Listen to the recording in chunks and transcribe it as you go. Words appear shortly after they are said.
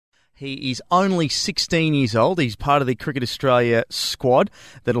He is only 16 years old. He's part of the Cricket Australia squad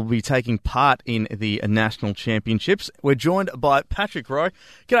that will be taking part in the National Championships. We're joined by Patrick Rowe.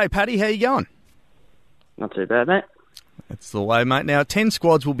 G'day, Paddy. How you going? Not too bad, mate. That's the way, mate. Now, 10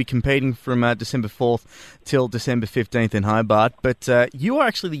 squads will be competing from December 4th till December 15th in Hobart, but you are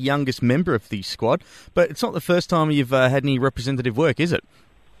actually the youngest member of the squad, but it's not the first time you've had any representative work, is it?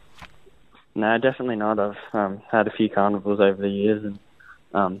 No, definitely not. I've had a few carnivals over the years and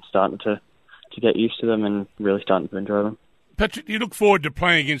starting to get used to them and really starting to enjoy them. Patrick, do you look forward to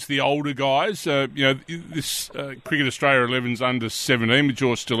playing against the older guys? This Cricket Australia 11's under 17, which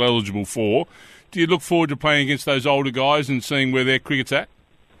you're still eligible for. Do you look forward to playing against those older guys and seeing where their cricket's at?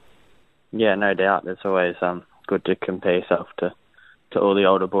 Yeah, no doubt. It's always good to compare yourself to all the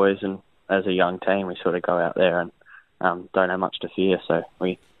older boys, and as a young team, we sort of go out there and don't have much to fear, so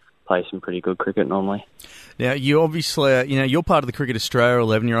we play some pretty good cricket normally. Now, you obviously, you're part of the Cricket Australia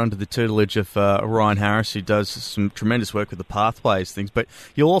 11. You're under the tutelage of Ryan Harris, who does some tremendous work with the pathways things. But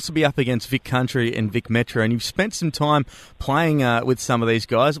you'll also be up against Vic Country and Vic Metro, and you've spent some time playing with some of these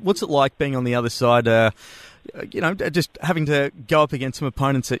guys. What's it like being on the other side? Just having to go up against some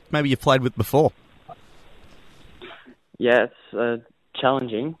opponents that maybe you've played with before. Yeah, it's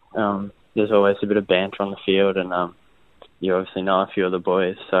challenging. There's always a bit of banter on the field, and you obviously know a few of the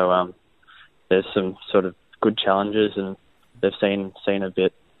boys, so there's some sort of good challenges, and they've seen a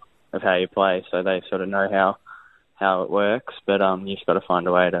bit of how you play, so they sort of know how it works, but you've just got to find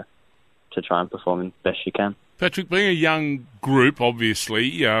a way to try and perform the best you can. Patrick, being a young group,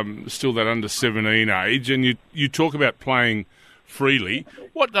 obviously, still that under 17 age, and you talk about playing freely.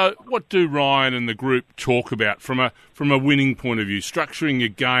 What do Ryan and the group talk about from a winning point of view, structuring your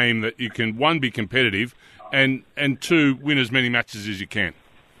game that you can, one, be competitive, and two, win as many matches as you can?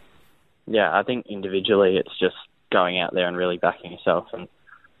 Yeah, I think individually it's just going out there and really backing yourself. And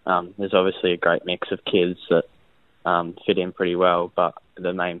there's obviously a great mix of kids that fit in pretty well, but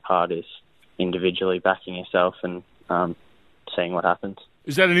the main part is individually backing yourself and seeing what happens.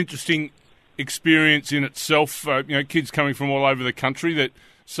 Is that an interesting experience in itself? Kids coming from all over the country that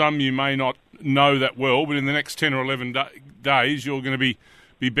some you may not know that well, but in the next 10 or 11 days you're going to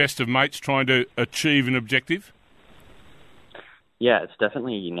be best of mates trying to achieve an objective? Yeah, it's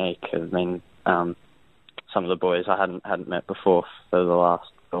definitely unique. I mean, some of the boys I hadn't met before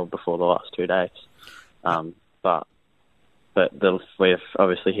before the last 2 days. But we're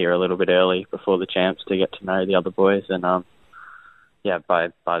obviously here a little bit early before the champs to get to know the other boys, and by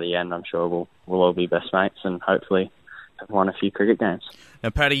the end, I'm sure we'll all be best mates and hopefully have won a few cricket games. Now,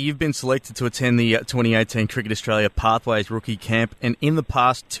 Paddy, you've been selected to attend the 2018 Cricket Australia Pathways Rookie Camp, and in the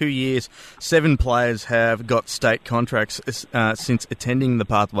past 2 years, 7 players have got state contracts since attending the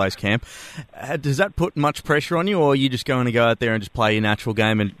Pathways Camp. Does that put much pressure on you, or are you just going to go out there and just play your natural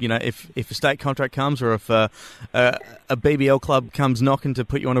game? And if a state contract comes, or if a BBL club comes knocking to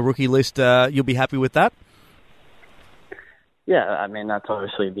put you on a rookie list, you'll be happy with that? Yeah, I mean, that's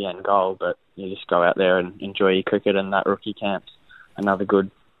obviously the end goal, but you just go out there and enjoy your cricket, and that rookie camp's another good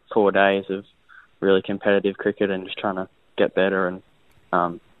 4 days of really competitive cricket and just trying to get better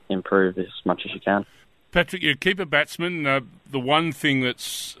and improve as much as you can. Patrick, you're a keeper batsman. The one thing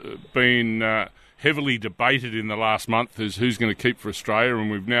that's been heavily debated in the last month is who's going to keep for Australia,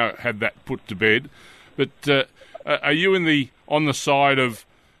 and we've now had that put to bed. But are you on the side of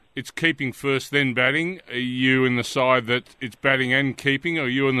it's keeping first, then batting? Are you in the side that it's batting and keeping? Or are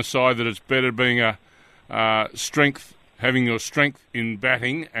you in the side that it's better being having your strength in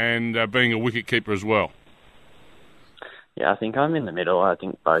batting and being a wicket keeper as well? Yeah, I think I'm in the middle. I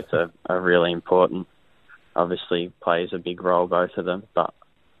think both are really important. Obviously, plays a big role, both of them. But,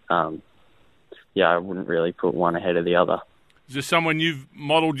 I wouldn't really put one ahead of the other. Is there someone you've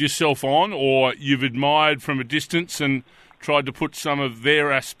modelled yourself on or you've admired from a distance and tried to put some of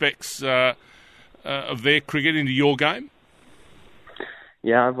their aspects of their cricket into your game?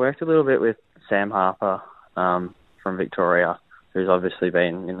 Yeah, I've worked a little bit with Sam Harper from Victoria, who's obviously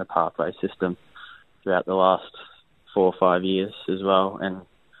been in the pathway system throughout the last 4 or 5 years as well, and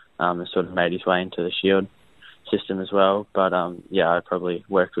has sort of made his way into the Shield system as well. But I probably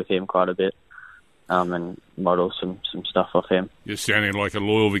worked with him quite a bit and modelled some stuff off him. You're sounding like a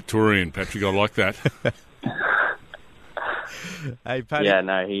loyal Victorian, Patrick. I like that. Hey, Paddy. Yeah,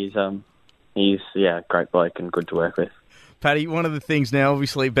 no, he's a great bloke and good to work with. Paddy, one of the things now,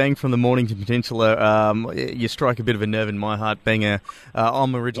 obviously, being from the Mornington Peninsula, you strike a bit of a nerve in my heart. Being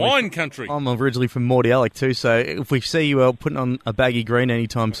I'm originally wine country. I'm originally from Mordialloc too. So if we see you putting on a baggy green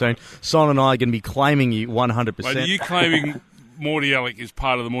anytime soon, Son and I are going to be claiming you 100%. Wait, are you claiming Mordialloc is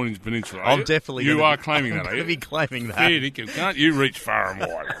part of the Mornings Peninsula. I'm definitely. You are claiming that, are you? Be claiming that. Fair dinkum. Can't you reach far and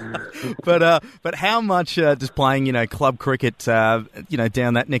wide? But how much does playing club cricket down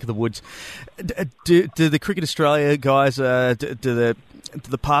that neck of the woods? Do the Cricket Australia guys do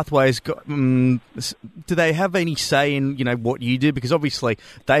the pathways? Do they have any say in what you do? Because obviously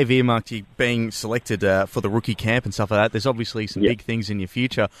they've earmarked you being selected for the rookie camp and stuff like that. There's obviously some big things in your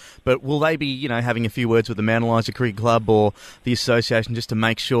future. But will they be having a few words with the Mount Eliza Cricket Club or the association just to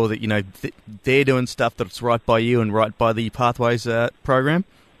make sure that they're doing stuff that's right by you and right by the pathways program?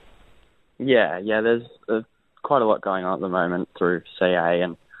 Yeah. There's quite a lot going on at the moment through CA,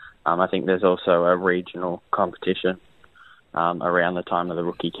 and I think there's also a regional competition around the time of the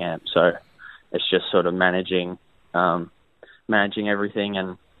rookie camp. So it's just sort of managing everything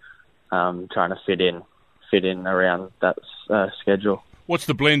and trying to fit in around that schedule. What's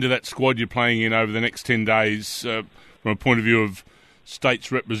the blend of that squad you're playing in over the next 10 days from a point of view of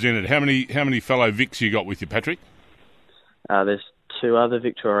states represented? How many fellow Vics you got with you, Patrick? There's 2 other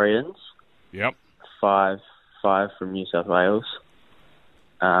Victorians. Yep. 5 from New South Wales.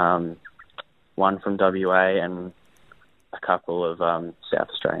 1 from WA and a couple of South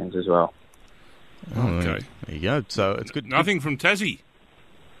Australians as well. Oh, okay. There you go. So it's good. Nothing from Tassie?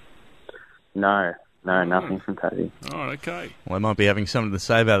 No, nothing from Paddy. Oh, okay. Well, I might be having something to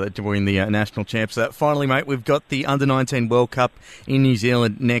say about that during the national champs. Finally, mate, we've got the Under-19 World Cup in New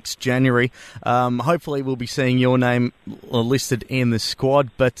Zealand next January. Hopefully, we'll be seeing your name listed in the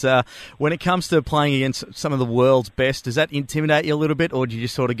squad. But when it comes to playing against some of the world's best, does that intimidate you a little bit? Or do you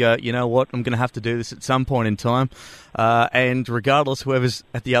just sort of go, you know what, I'm going to have to do this at some point in time? And regardless, whoever's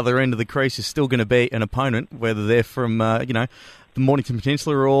at the other end of the crease is still going to be an opponent, whether they're from, the Mornington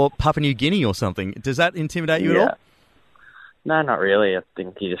Peninsula or Papua New Guinea or something. Does that intimidate you at all? No, not really. I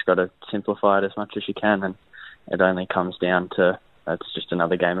think you just got to simplify it as much as you can, and it only comes down to it's just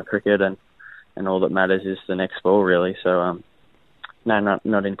another game of cricket, and all that matters is the next ball, really. So, no,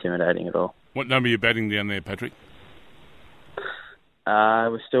 not intimidating at all. What number are you batting down there, Patrick?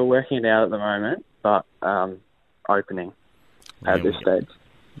 We're still working it out at the moment, but opening at this stage.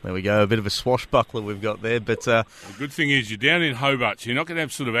 There we go, a bit of a swashbuckler we've got there. But the good thing is you're down in Hobart, so you're not going to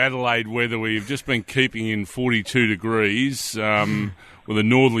have sort of Adelaide weather where you've just been keeping in 42 degrees with a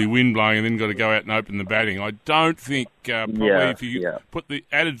northerly wind blowing and then got to go out and open the batting. I don't think probably if you put the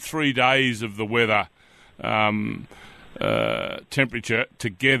added 3 days of the weather temperature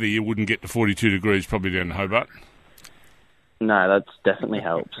together, you wouldn't get to 42 degrees probably down in Hobart. No, that's definitely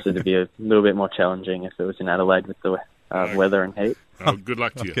helps. It'd be a little bit more challenging if it was in Adelaide with the weather and heat. Oh, good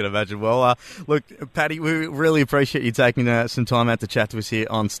luck to you. I can imagine. Well, look, Paddy, we really appreciate you taking some time out to chat to us here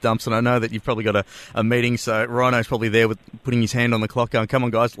on Stumps, and I know that you've probably got a meeting, so Rhino's probably there with putting his hand on the clock going, come on,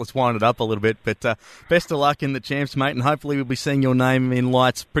 guys, let's wind it up a little bit. But best of luck in the champs, mate, and hopefully we'll be seeing your name in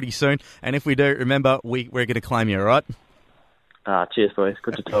lights pretty soon. And if we do, remember, we're going to claim you, all right? Cheers, boys.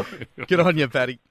 Good to talk. Good on you, Paddy.